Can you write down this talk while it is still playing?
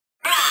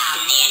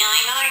the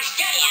Annoying Orange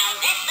Studios,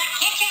 it's the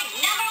kitchen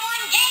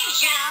 #1 game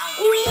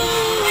show.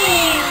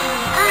 Wheel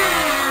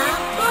of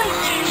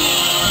Fortune.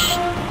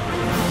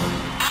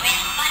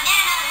 With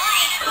Banana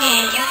White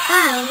and your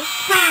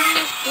host,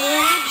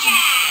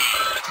 Roger.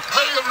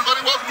 Hey everybody,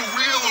 welcome to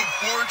Wheel of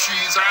Four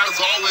Cheese. As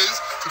always,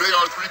 today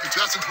our three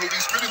contestants will be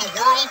spinning the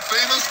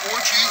world-famous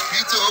 4-cheese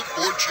pizza of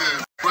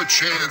fortune for a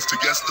chance to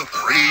guess the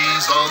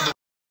phrase on the...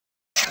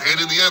 And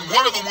in the end,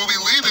 one of them will be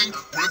leaving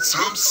with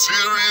some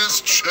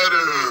serious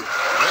cheddar.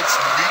 Let's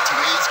meet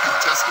today's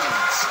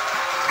contestants.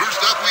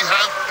 First up, we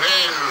have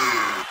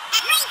Pear.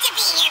 Great to be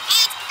here,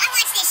 Pat. I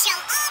watch this show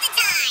all the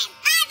time.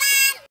 Hi,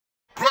 Mom.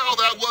 Well,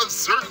 that was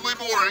certainly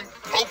boring.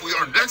 Hopefully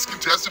our next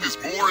contestant is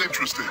more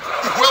interesting.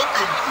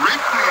 Welcome,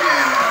 Grapefruit.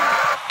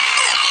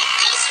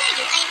 I assure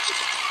you, I am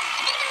interested.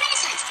 A bit of a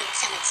renaissance fruit,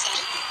 some would say.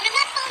 But I'm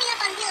not phoning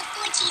up on Wheel of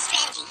 4 Cheese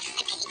strategy.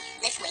 I paint,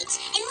 lift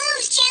weights, and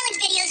lose challenge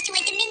videos to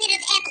a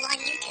diminutive apple on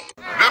YouTube.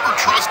 Never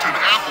trust an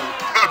apple,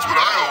 that's what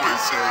I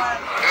always say.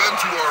 And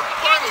to our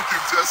final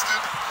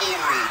contestant,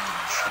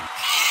 Orange.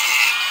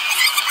 Was I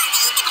supposed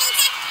to eat the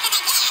pizza? Because I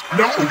did.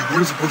 No, you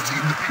weren't supposed to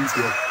eat the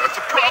pizza. That's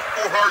a prop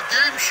for our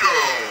game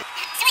show.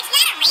 So it's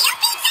not a real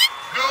pizza?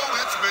 No,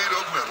 it's made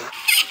of metal.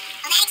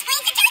 Well, that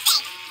explains the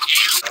toothache.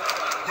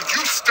 Would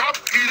you stop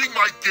eating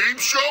my game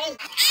show?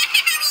 It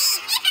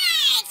hurts.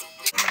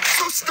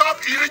 So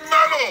stop eating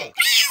metal!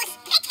 Gross.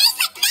 It tastes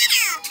like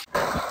metal.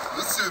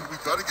 Listen, we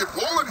gotta get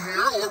rolling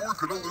here or we're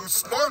gonna lose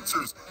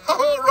sponsors.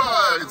 All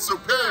right, so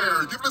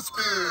Pear, give it a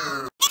spin.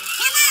 Come on.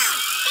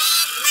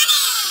 Big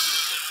money.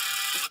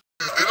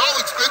 An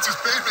all-expenses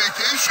paid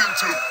vacation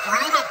to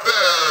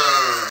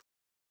Fruitafest.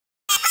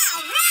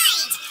 All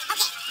right.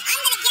 Okay, I'm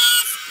going to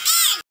guess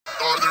N.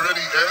 Are there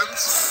any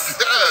ends?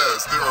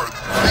 Yes, there are.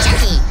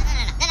 Chucky.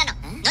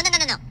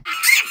 No.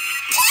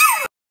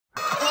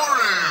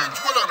 Orange,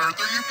 what on earth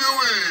are you doing?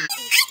 I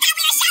thought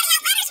we were shouting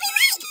out letters we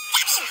like.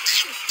 W,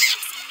 M, X.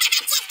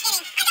 Just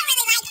kidding. I don't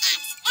really like X.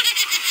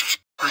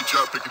 Great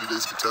job picking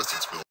today's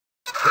contestants, Phil.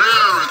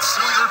 Pear, it's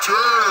still your turn.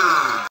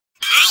 All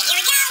right, here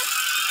we go.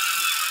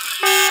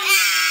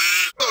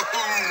 Oh,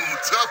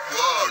 tough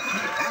luck.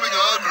 Moving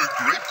on to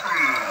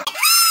Grapefruit.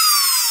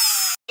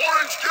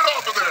 Orange, get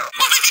off of there.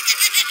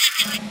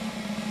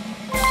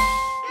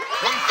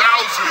 1,000.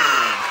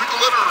 Pick a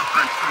letter,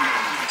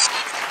 Grapefruit.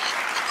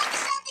 To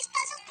solve this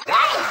puzzle?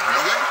 Wow,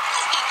 really?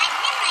 Yes, Pat. I've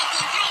memorized the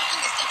entire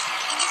English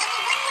dictionary, and there's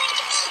only one word it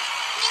can be.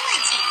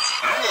 Nuances.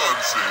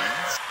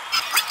 Nuances.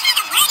 What kind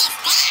of word is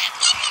that?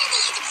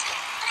 Admittedly, it's obscure,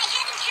 but I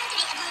have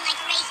encountered it among my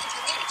grades into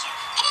literature.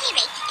 At any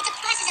rate, it's a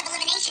process of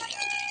elimination,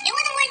 really. No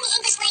other word in the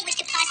English language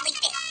could possibly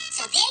fit.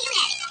 So there you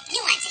have it.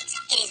 Nuances.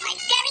 It is my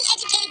very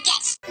educated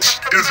guess.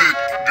 Is it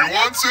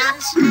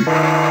nuances?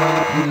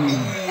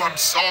 Ooh, I'm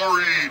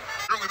sorry.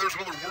 Apparently there's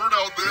another word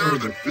out there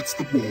that fits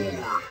the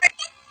board.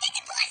 That's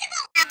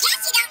impossible. I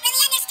guess you don't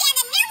really understand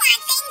the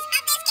nuances of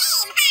this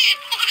game,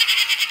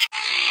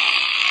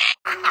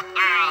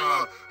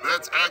 huh?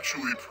 That's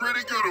actually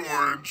pretty good,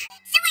 Orange.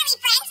 So are we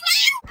friends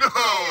now?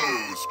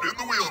 No, spin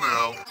the wheel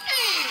now. Why?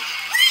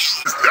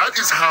 That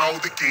is how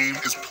the game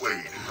is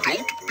played.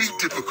 Don't be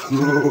difficult.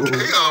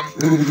 Okay,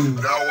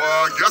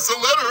 now, guess a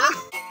letter.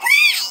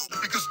 Why?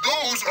 Because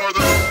those are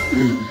the...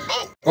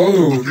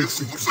 Oh, okay,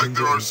 so looks like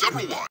there are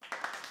several ones. What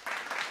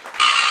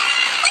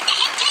the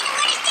heck kind of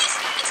word is this?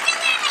 It's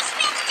nowhere in my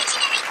Scrabble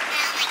dictionary.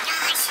 Oh my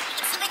gosh. I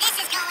can see where this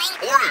is going.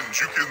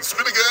 Orange, you can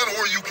spin again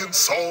or you can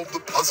solve the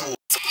puzzle.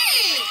 Can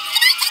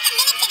I take a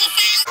minute to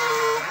decide?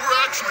 We're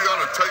actually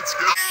on a tight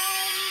schedule.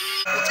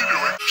 What's he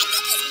doing? I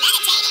think he's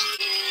meditating.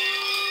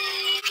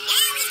 And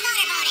now he's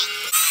motorboating.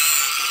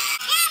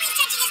 Now he's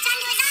touching his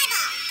tongue to his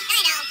eyeball. I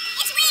know.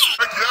 It's weird.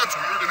 Heck yeah, it's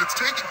weird and it's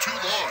taking too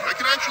long. I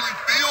can actually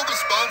feel the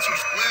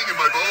sponsors fleeing in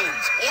my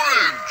bones.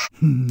 Orange!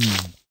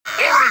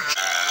 Orange!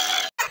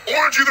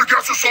 Orange, either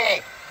guess or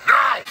solve.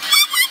 Now!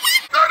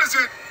 That is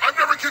it. I've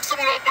never kicked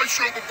someone off my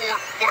show before,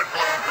 but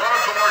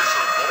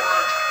congratulations,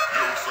 Orange.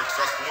 You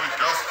successfully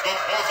guessed the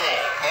puzzle.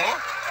 Huh?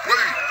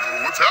 Wait,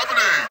 what's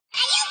happening?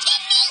 Are you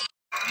kidding me?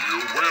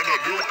 You win a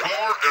new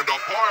car and a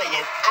pile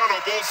of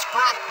edible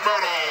scrap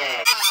metal.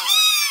 Oh,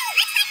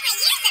 looks like my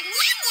years of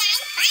yum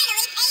finally paid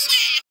off.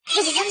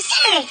 This is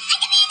absurd. I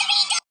demand a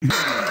redo.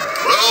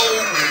 Well,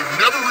 we've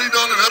never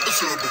redone an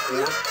episode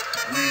before.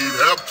 We'd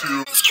have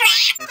to...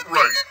 Scrap.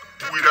 Right.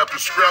 We'd have to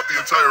scrap the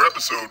entire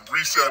episode,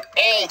 reset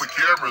all the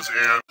cameras,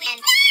 and...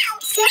 And now,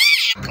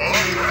 scrap.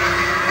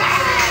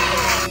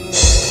 Oh.